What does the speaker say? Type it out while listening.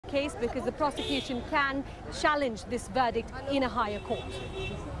case because the prosecution can challenge this verdict in a higher court.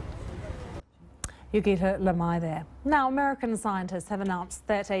 Yugita Lamai there. Now, American scientists have announced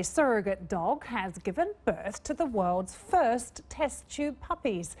that a surrogate dog has given birth to the world's first test tube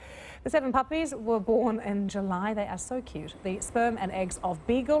puppies. The 7 puppies were born in July. They are so cute. The sperm and eggs of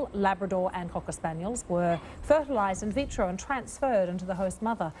Beagle, Labrador and Cocker Spaniels were fertilised in vitro and transferred into the host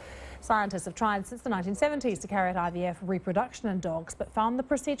mother. Scientists have tried since the 1970s to carry out IVF reproduction in dogs, but found the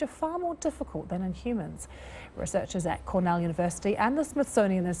procedure far more difficult than in humans. Researchers at Cornell University and the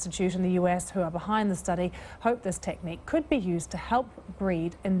Smithsonian Institute in the US, who are behind the study, hope this technique could be used to help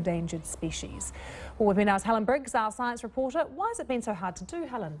breed endangered species. Well, with me now is Helen Briggs, our science reporter. Why has it been so hard to do,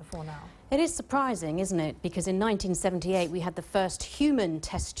 Helen, before now? It is surprising, isn't it? Because in 1978 we had the first human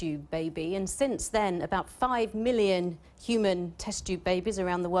test tube baby, and since then about 5 million human test tube babies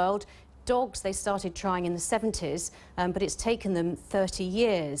around the world. Dogs they started trying in the 70s, but it's taken them 30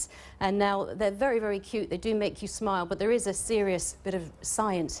 years. And now they're very, very cute. They do make you smile, but there is a serious bit of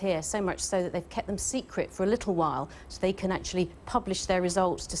science here, so much so that they've kept them secret for a little while so they can actually publish their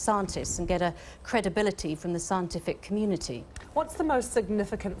results to scientists and get a credibility from the scientific community. What's the most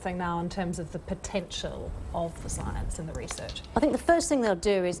significant thing now in terms of the potential of the science and the research? I think the first thing they'll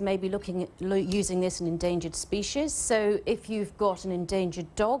do is maybe looking at using this in endangered species. So if you've got an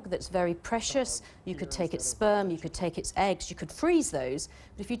endangered dog that's very precious, you could take its sperm, you could take its eggs, you could freeze those.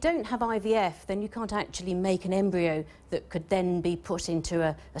 But if you don't have IVF, then you can't actually make an embryo that could then be put into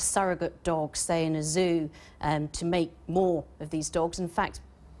a surrogate dog, say in a zoo, to make more of these dogs. In fact,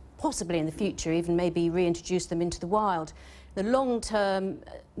 possibly in the future, even maybe reintroduce them into the wild. The long-term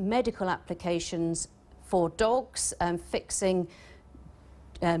medical applications for dogs, fixing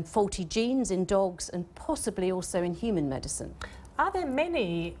faulty genes in dogs and possibly also in human medicine. Are there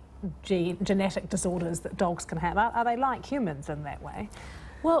many genetic disorders that dogs can have? Are they like humans in that way?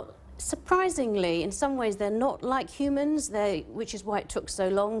 Well, surprisingly, in some ways they're not like humans, which is why it took so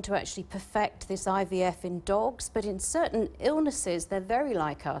long to actually perfect this IVF in dogs. But in certain illnesses, they're very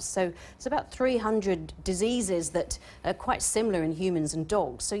like us. So it's about 300 diseases that are quite similar in humans and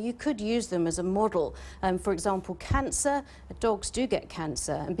dogs. So you could use them as a model. For example, cancer. Dogs do get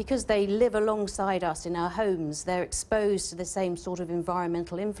cancer. And because they live alongside us in our homes, they're exposed to the same sort of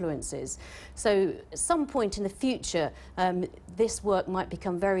environmental influences. So at some point in the future, this work might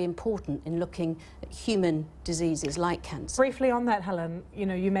become very important in looking at human diseases like cancer. Briefly on that, Helen, you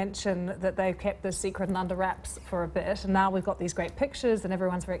know, you mentioned that they've kept this secret and under wraps for a bit, and now we've got these great pictures and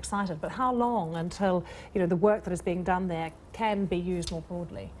everyone's very excited. But how long until, you know, the work that is being done there can be used more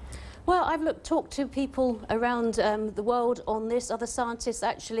broadly? Well, I've talked to people around the world on this. Other scientists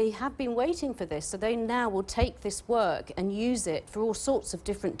actually have been waiting for this, so they now will take this work and use it for all sorts of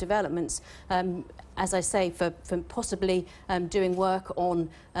different developments. As I say, for possibly doing work on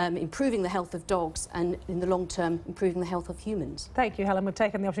improving the health of dogs and, in the long term, improving the health of humans. Thank you, Helen. We've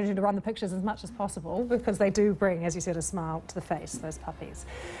taken the opportunity to run the pictures as much as possible because they do bring, as you said, a smile to the face, those puppies.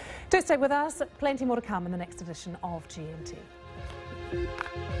 Do stay with us. Plenty more to come in the next edition of GMT.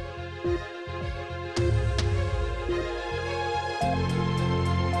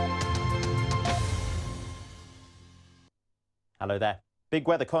 Hello there. Big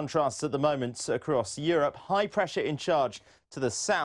weather contrasts at the moment across Europe. High pressure in charge to the south.